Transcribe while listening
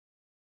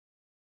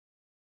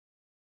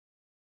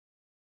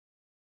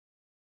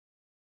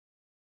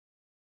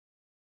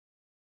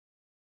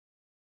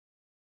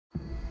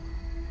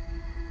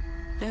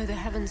No, the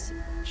heavens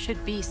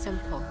should be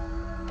simple.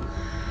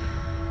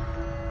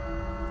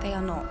 They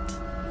are not.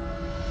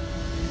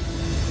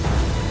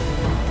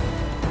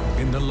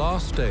 In the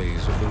last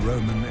days of the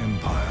Roman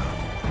Empire,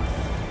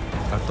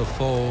 at the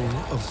fall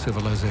of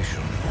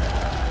civilization,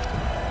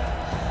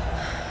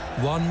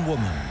 one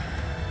woman,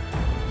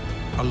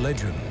 a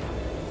legend,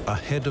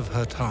 ahead of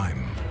her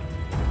time,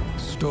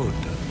 stood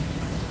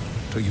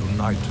to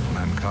unite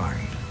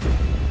mankind.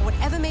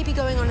 Whatever may be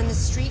going on in the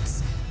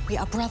streets, we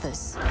are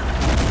brothers.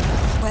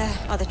 Where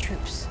are the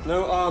troops?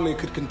 No army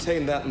could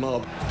contain that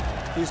mob.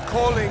 He's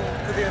calling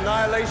for the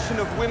annihilation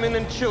of women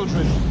and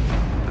children.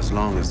 As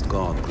long as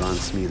God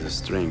grants me the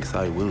strength,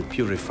 I will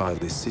purify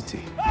this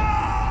city.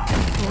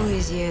 All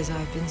these years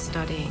I've been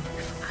studying.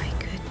 If I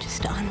could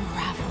just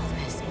unravel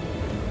this.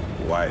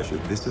 Why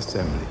should this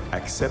assembly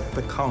accept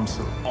the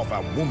counsel of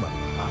a woman?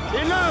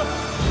 Enough!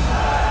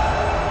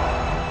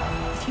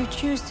 If you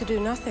choose to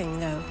do nothing,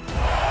 though,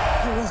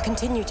 you will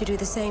continue to do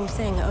the same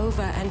thing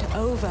over and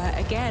over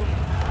again.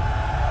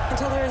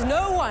 Until there is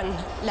no one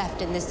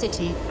left in this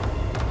city.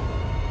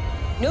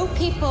 No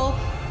people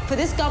for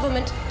this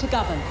government to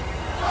govern.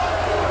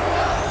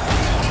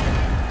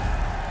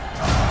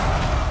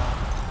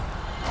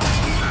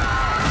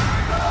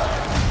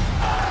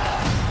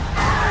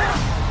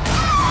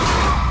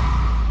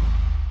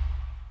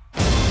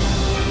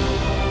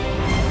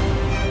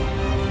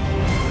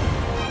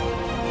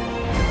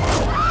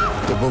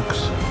 The books.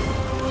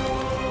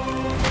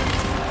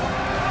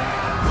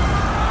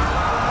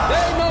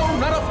 They know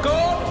not of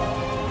God!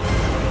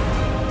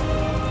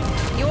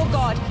 Your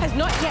God has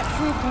not yet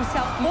proved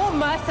himself more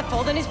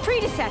merciful than his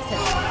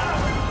predecessors.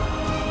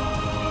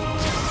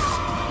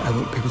 I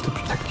won't be able to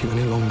protect you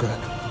any longer.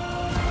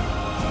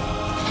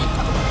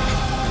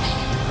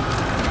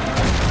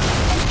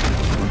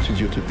 I wanted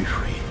you to be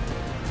free.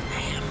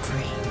 I am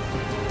free.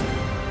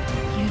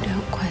 You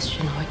don't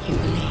question what you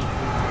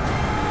believe.